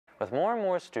With more and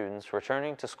more students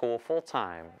returning to school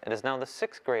full-time, it is now the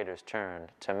 6th graders' turn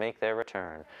to make their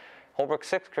return. Holbrook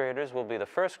 6th graders will be the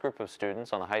first group of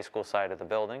students on the high school side of the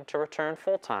building to return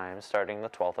full-time starting the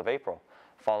 12th of April,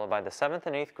 followed by the 7th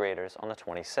and 8th graders on the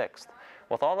 26th.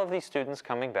 With all of these students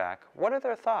coming back, what are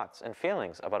their thoughts and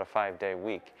feelings about a 5-day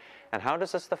week? And how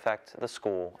does this affect the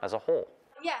school as a whole?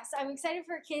 Yes, I'm excited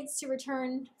for kids to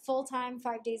return full-time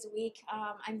 5 days a week.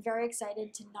 I'm very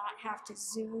excited to not have to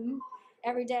Zoom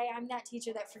every day. I'm that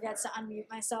teacher that forgets to unmute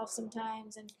myself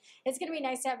sometimes, and it's going to be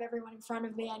nice to have everyone in front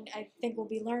of me, and I think we'll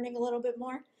be learning a little bit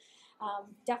more.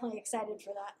 Definitely excited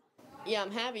for that. Yeah, I'm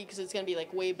happy because it's going to be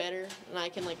like way better, and I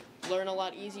can like learn a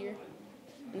lot easier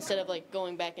instead of like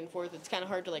going back and forth. It's kind of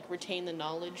hard to like retain the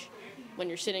knowledge when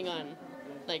you're sitting on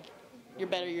like your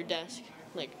bed or your desk,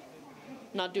 like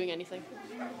not doing anything.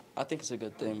 I think it's a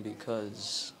good thing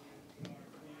because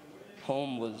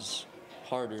home was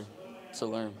harder to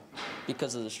learn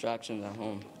because of distractions at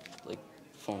home, like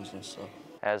phones and stuff.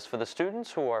 As for the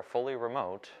students who are fully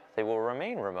remote, they will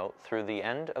remain remote through the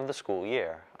end of the school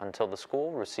year until the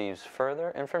school receives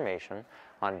further information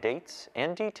on dates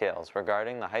and details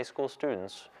regarding the high school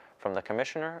students from the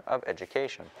Commissioner of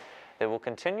Education. They will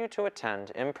continue to attend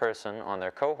in person on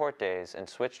their cohort days and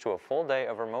switch to a full day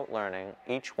of remote learning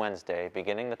each Wednesday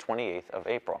beginning the 28th of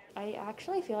April. I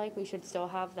actually feel like we should still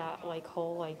have that like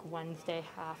whole like Wednesday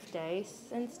half day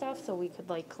and stuff, so we could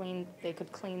like they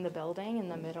could clean the building in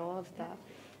the middle of the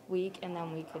week, and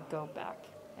then we could go back,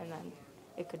 and then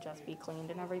it could just be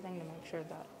cleaned and everything to make sure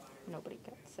that nobody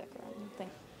gets sick or anything.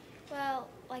 Well,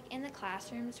 like in the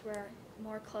classrooms we're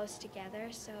more close together,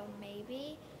 so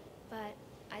maybe, but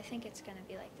I think it's going to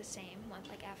be like the same,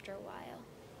 like after a while.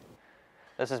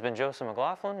 This has been Joseph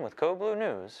McLaughlin with Code Blue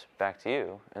News. Back to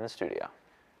you in the studio.